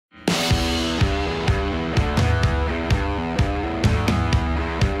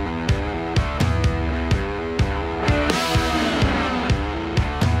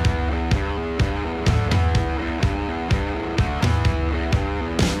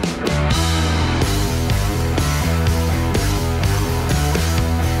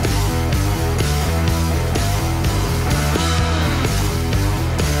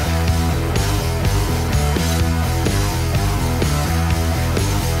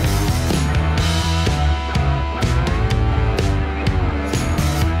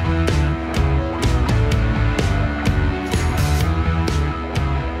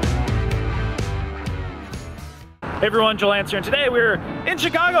everyone, Joel Hansen, and today we're in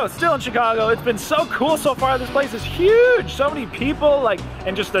Chicago, still in Chicago. It's been so cool so far. This place is huge, so many people,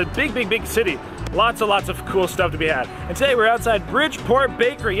 and just a big city. Lots of cool stuff to be had. And today we're outside Bridgeport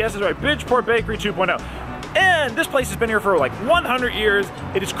Bakery. Yes, that's right, Bridgeport Bakery 2.0. And this place has been here for like 100 years.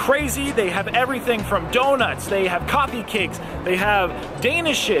 It is crazy. They have everything from donuts, they have coffee cakes, they have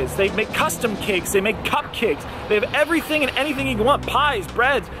danishes, they make custom cakes, they make cupcakes. They have everything and anything you want, pies,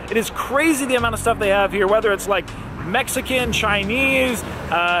 breads. It is crazy the amount of stuff they have here, whether it's like Mexican, Chinese,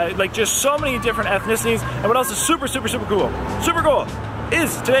 like just so many different ethnicities. And what else is super cool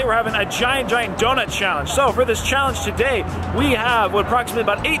is today we're having a giant donut challenge. So for this challenge today, we have approximately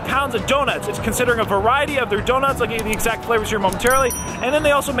about 8 pounds of donuts. It's considering a variety of their donuts. I'll give you the exact flavors here momentarily. And then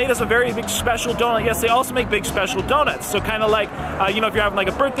they also made us a very big special donut. Yes, they also make big special donuts. So kind of like, you know, if you're having like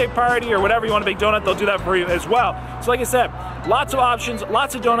a birthday party or whatever, you want a big donut, they'll do that for you as well. So like I said, lots of options,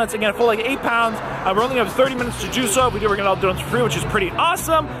 lots of donuts. Again, full like 8 pounds. We're only gonna have 30 minutes to do so. We're gonna get all the donuts for free, which is pretty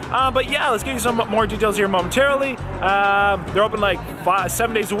awesome. But yeah, let's give you some more details here momentarily. They're open like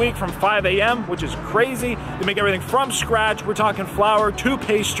 7 days a week from 5 a.m., which is crazy. They make everything from scratch. We're talking flour to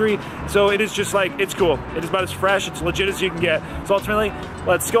pastry. So it is just like, it's cool. It is about as fresh, it's legit as you can get. So ultimately,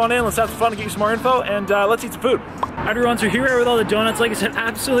 let's go on in, let's have some fun and get you some more info, and let's eat some food. Everyone, so here we are with all the donuts. Like I said,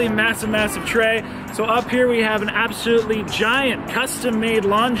 absolutely massive tray. So up here we have an absolutely giant custom-made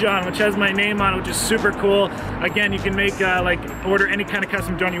Long John, which has my name on it, which is super cool. Again, you can make order any kind of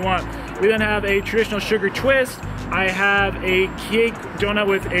custom donut you want. We then have a traditional sugar twist. I have a cake donut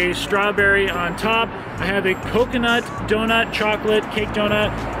with a strawberry on top. I have a coconut donut, chocolate cake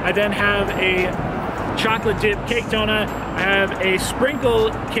donut. I then have a chocolate dip cake donut. I have a sprinkle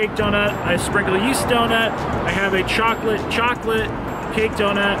cake donut, a sprinkle yeast donut. I have a chocolate cake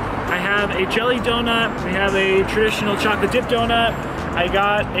donut. I have a jelly donut. We have a traditional chocolate dip donut. I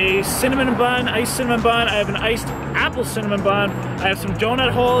got a cinnamon bun, iced cinnamon bun. I have an iced apple cinnamon bun. I have some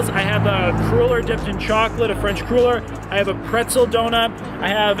donut holes. I have a cruller dipped in chocolate, a French cruller. I have a pretzel donut. I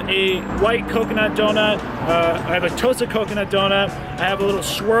have a white coconut donut. I have a toasted coconut donut. I have a little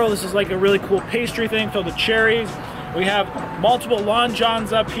swirl. This is like a really cool pastry thing filled with cherries. We have multiple Long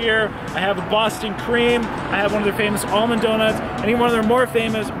Johns up here. I have a Boston cream. I have one of their famous almond donuts, and even one of their more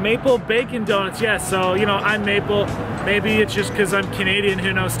famous maple bacon donuts. Yes, so, you know, I'm maple. Maybe it's just because I'm Canadian,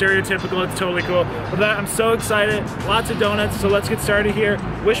 who knows, stereotypical, it's totally cool. But that, I'm so excited. Lots of donuts, so let's get started here.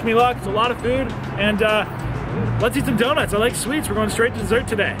 Wish me luck, it's a lot of food, and let's eat some donuts. I like sweets, we're going straight to dessert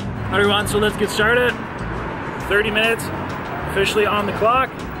today. All right, everyone, so let's get started. 30 minutes, officially on the clock.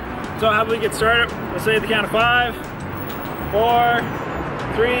 So how about we get started? Let's say at the count of 5. 4,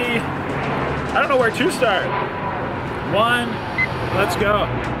 3, I don't know where to start. 1, let's go.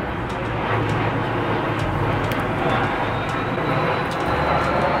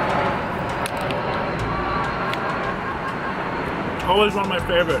 Always one of my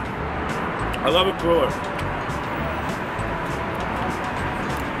favorite. I love a cruller.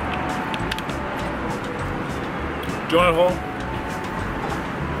 Donut hole.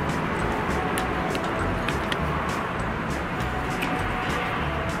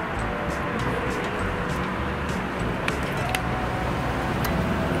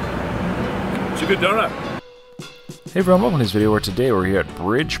 It's a good donut. Hey everyone, welcome to this video where today we're here at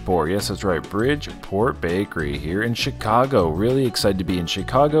Bridgeport. Yes, that's right, Bridgeport Bakery here in Chicago. Really excited to be in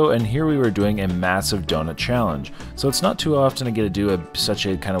Chicago, and here we were doing a massive donut challenge. So it's not too often I get to do such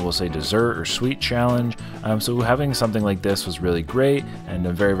a kind of, we'll say, dessert or sweet challenge. So having something like this was really great, and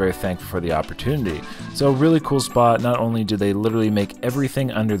I'm very thankful for the opportunity. So really cool spot. Not only do they literally make everything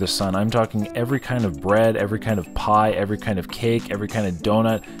under the sun, I'm talking every kind of bread, every kind of pie, every kind of cake, every kind of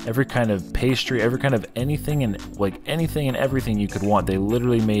donut, every kind of pastry, every kind of anything and like anything and everything you could want, they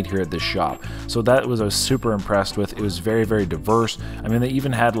literally made here at this shop. So that was, I was super impressed with. It was very diverse. I mean, they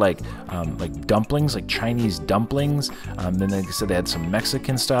even had like dumplings, like Chinese dumplings. Then they said they had some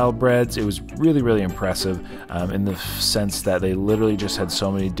Mexican style breads. It was really impressive in the sense that they literally just had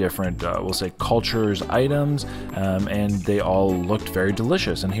so many different, we'll say, cultures, items, and they all looked very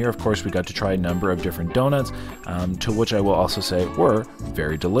delicious. And here, of course, we got to try a number of different donuts, to which I will also say were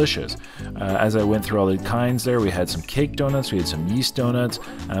very delicious. As I went through all the kinds there, we had some cake donuts, we had some yeast donuts,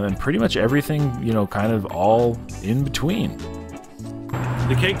 and pretty much everything, you know, kind of all in between.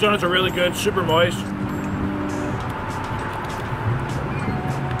 The cake donuts are really good, super moist.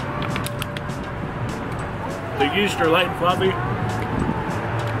 The yeast are light and fluffy.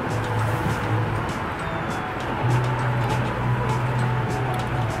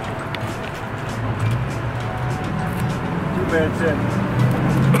 Too bad it's in.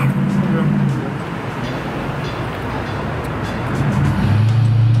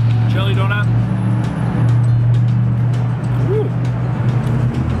 Jelly donut.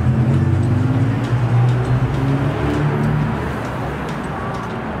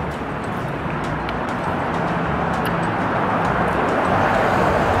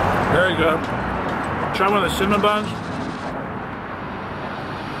 cinnamon buns.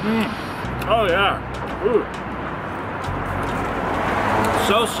 Oh yeah. Ooh.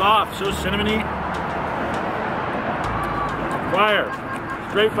 So soft, so cinnamony. Fire.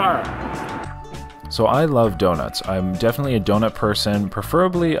 Straight fire. So I love donuts. I'm definitely a donut person.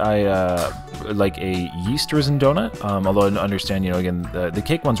 Preferably, I like a yeast risen donut. Although I understand, you know, again, the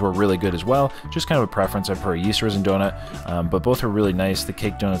cake ones were really good as well. Just kind of a preference. I prefer a yeast risen donut, but both are really nice. The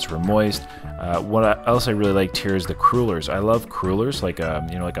cake donuts were moist. What else I really liked here is the crullers. I love crullers, like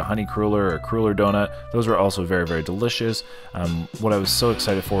you know, like a honey cruller or a cruller donut. Those were also very, very delicious. What I was so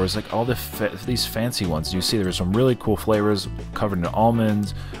excited for was like all these fancy ones. You see, there were some really cool flavors covered in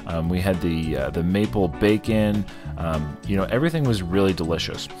almonds. We had the maple bacon. You know, everything was really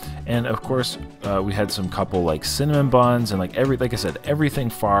delicious. And of course, we had some couple like cinnamon buns and like I said, everything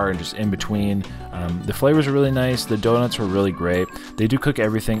far and just in between. The flavors were really nice. The donuts were really great. They do cook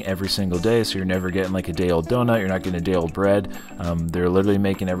everything every single day, so you're never getting like a day-old donut. You're not getting a day-old bread. They're literally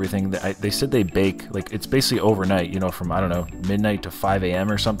making everything. They said they bake, like it's basically overnight, you know, from, I don't know, midnight to 5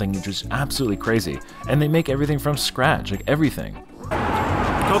 a.m. or something, which is absolutely crazy. And they make everything from scratch, like everything.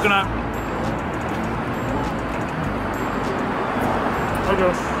 Coconut.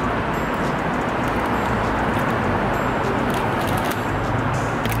 Okay.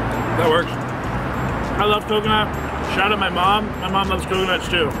 That works. I love coconut. Shout out my mom. My mom loves coconuts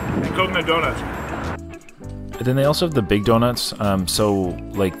too. And coconut donuts. And then they also have the big donuts, so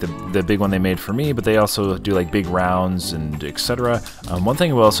like the big one they made for me, but they also do like big rounds and etc. One thing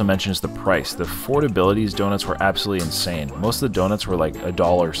I will also mention is the price. The affordability of these donuts were absolutely insane. Most of the donuts were like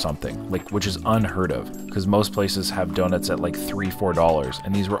 $1 something, like, which is unheard of, because most places have donuts at like $3, $4,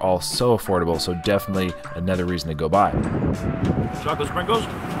 and these were all so affordable, so definitely another reason to go by. Chocolate sprinkles.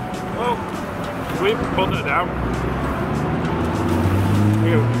 Oh, sweet, pulling it down.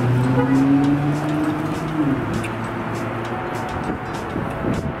 Here you go.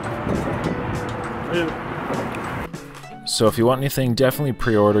 So if you want anything, definitely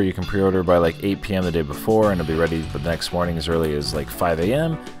pre-order. You can pre-order by like 8 p.m. the day before, and it'll be ready the next morning as early as like 5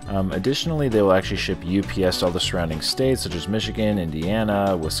 a.m. Additionally, they will actually ship UPS to all the surrounding states, such as Michigan,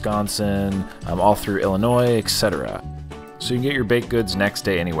 Indiana, Wisconsin, all through Illinois, etc. So you can get your baked goods next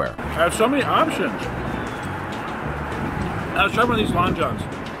day anywhere. I have so many options. I was trying one of these Long Johns,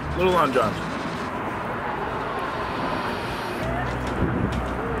 little Long Johns.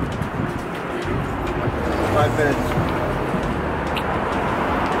 Five minutes.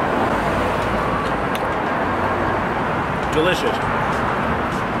 Delicious.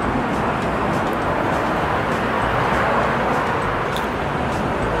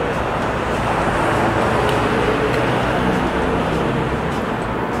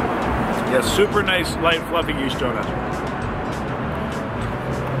 Yeah, super nice, light, fluffy yeast donut.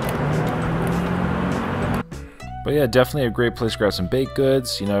 But yeah, definitely a great place to grab some baked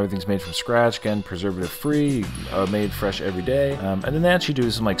goods. You know, everything's made from scratch, again, preservative free, made fresh every day. And then they actually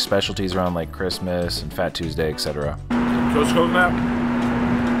do some like specialties around like Christmas and Fat Tuesday, etc. Toast coconut.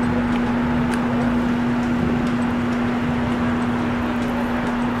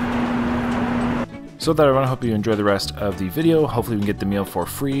 So that everyone, I hope you enjoy the rest of the video. Hopefully we can get the meal for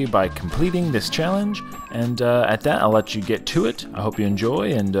free by completing this challenge. And at that, I'll let you get to it. I hope you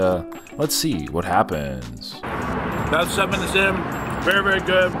enjoy, and let's see what happens. About 7 minutes in, very, very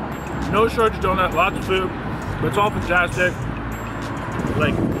good. No shortage of donut, lots of food, but it's all fantastic.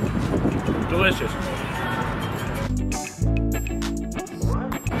 Like, delicious.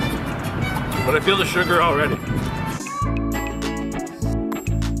 But I feel the sugar already.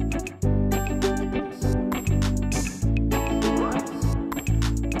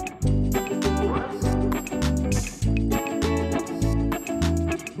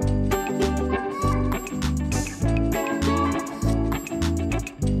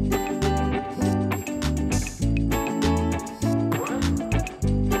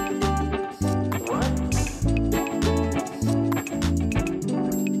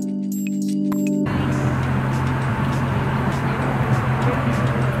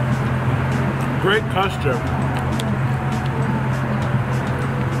 Great custard.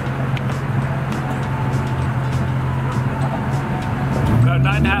 About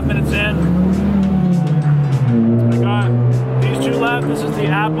 9.5 minutes in. I got these two left. This is the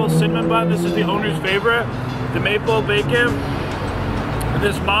apple cinnamon bun. This is the owner's favorite. The maple bacon. And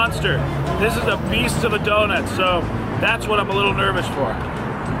this monster. This is a beast of a donut, so that's what I'm a little nervous for.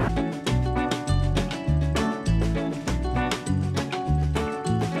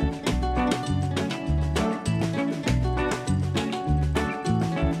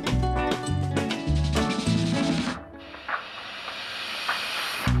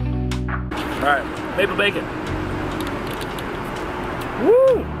 All right. maple bacon.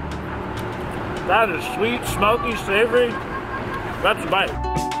 Woo! That is sweet, smoky, savory. That's a bite.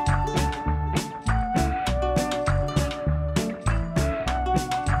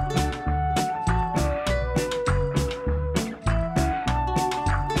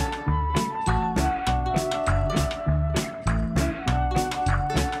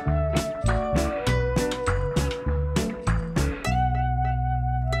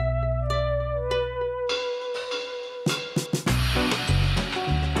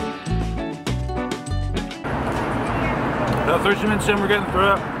 About 13 minutes in, we're getting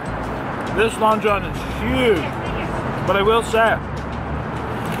through it. This Long John is huge, but I will say,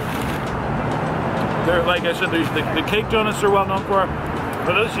 they're, like I said, the cake donuts are well known for,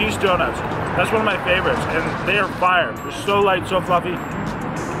 but those yeast donuts, that's one of my favorites, and they are fire. They're so light, so fluffy.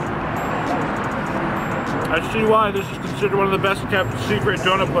 I see why this is considered one of the best kept secret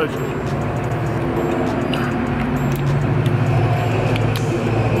donut places.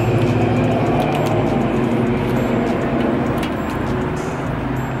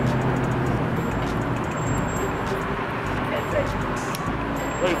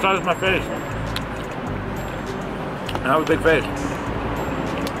 Look, the size of my face. I have a big face.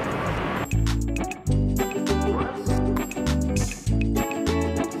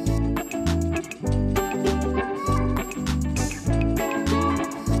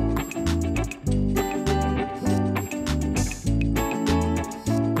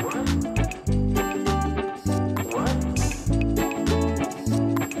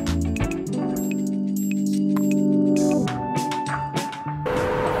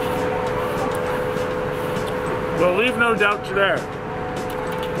 Well, leave no doubt to there.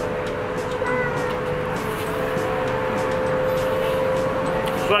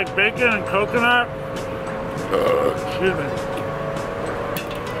 It's like bacon and coconut. Excuse me.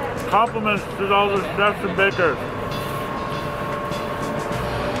 Compliments to all the chefs and bakers.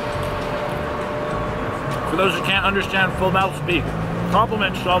 For those who can't understand full mouth speak,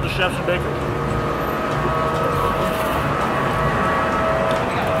 compliments to all the chefs and bakers.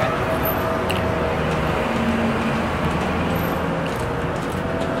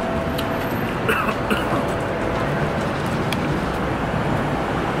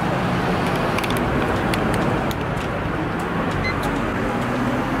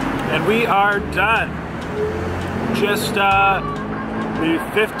 And we are done. Just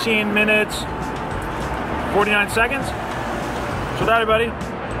the 15 minutes, 49 seconds. So that, everybody,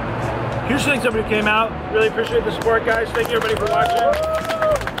 huge thanks to everybody who came out. Really appreciate the support, guys. Thank you, everybody, for watching.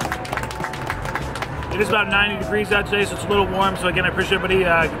 It is about 90 degrees out today, so it's a little warm. So again, I appreciate everybody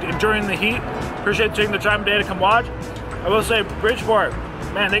enduring the heat. Appreciate taking the time of day to come watch. I will say, Bridgeport,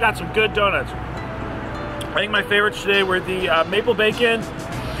 man, they got some good donuts. I think my favorites today were the maple bacon,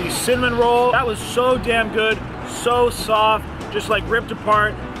 the cinnamon roll. That was so damn good, so soft, just like ripped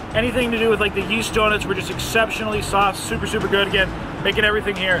apart. Anything to do with like the yeast donuts were just exceptionally soft, super, super good. Again, making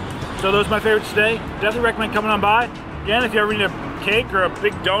everything here. So those are my favorites today. Definitely recommend coming on by. Again, if you ever need a cake or a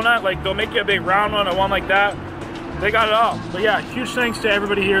big donut, like they'll make you a big round one or one like that. They got it all. But yeah, huge thanks to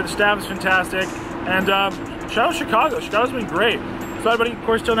everybody here. The staff is fantastic. And shout out Chicago. Chicago's been great. So everybody, of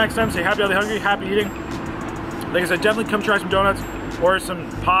course, till next time, stay happy, healthy, hungry, happy eating. Like I said, definitely come try some donuts or some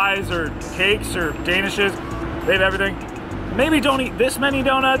pies or cakes or danishes. They have everything. Maybe don't eat this many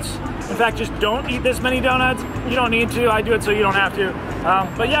donuts. In fact, just don't eat this many donuts. You don't need to. I do it so you don't have to.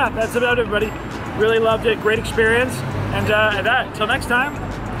 But yeah, that's about it, everybody. Really loved it. Great experience. And until next time,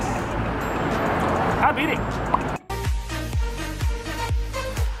 happy eating.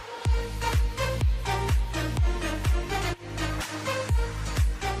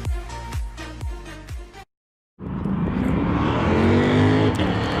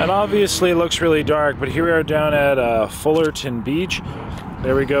 And obviously it looks really dark, but here we are down at Fullerton Beach.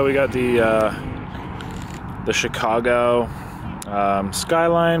 There we go, we got the Chicago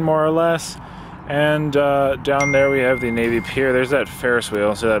skyline, more or less. And down there we have the Navy Pier. There's that Ferris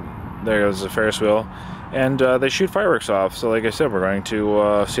wheel, so there goes the Ferris wheel. And they shoot fireworks off, so like I said, we're going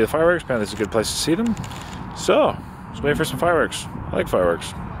to see the fireworks. Man, this is a good place to see them. So, let's wait for some fireworks. I like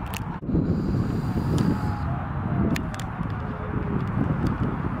fireworks.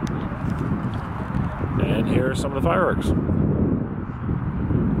 And here are some of the fireworks.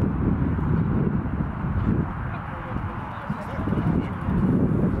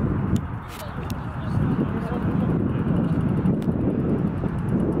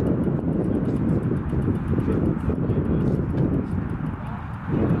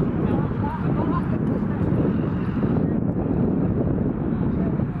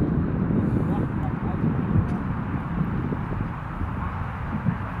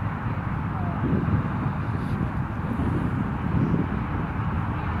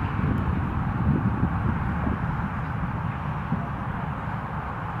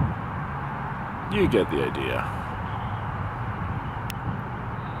 You get the idea.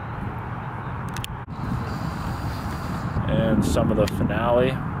 And some of the finale.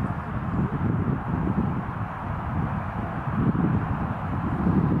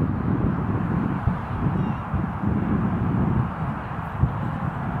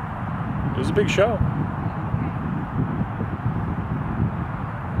 It was a big show.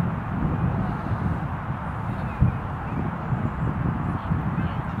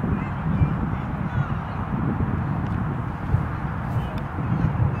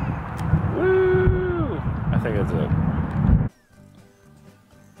 I think that's it.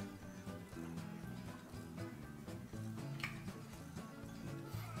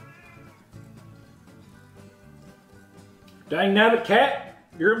 Dang nabbit cat,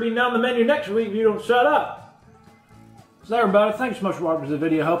 you're gonna be on the menu next week if you don't shut up. So everybody, thanks so much for watching this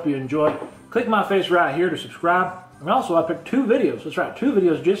video. Hope you enjoyed. Click my face right here to subscribe. And also I picked 2 videos. That's right, 2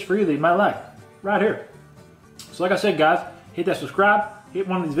 videos just for you that you might like. Right here. So like I said guys, hit that subscribe, hit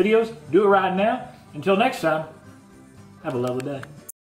one of these videos, do it right now. Until next time, have a lovely day.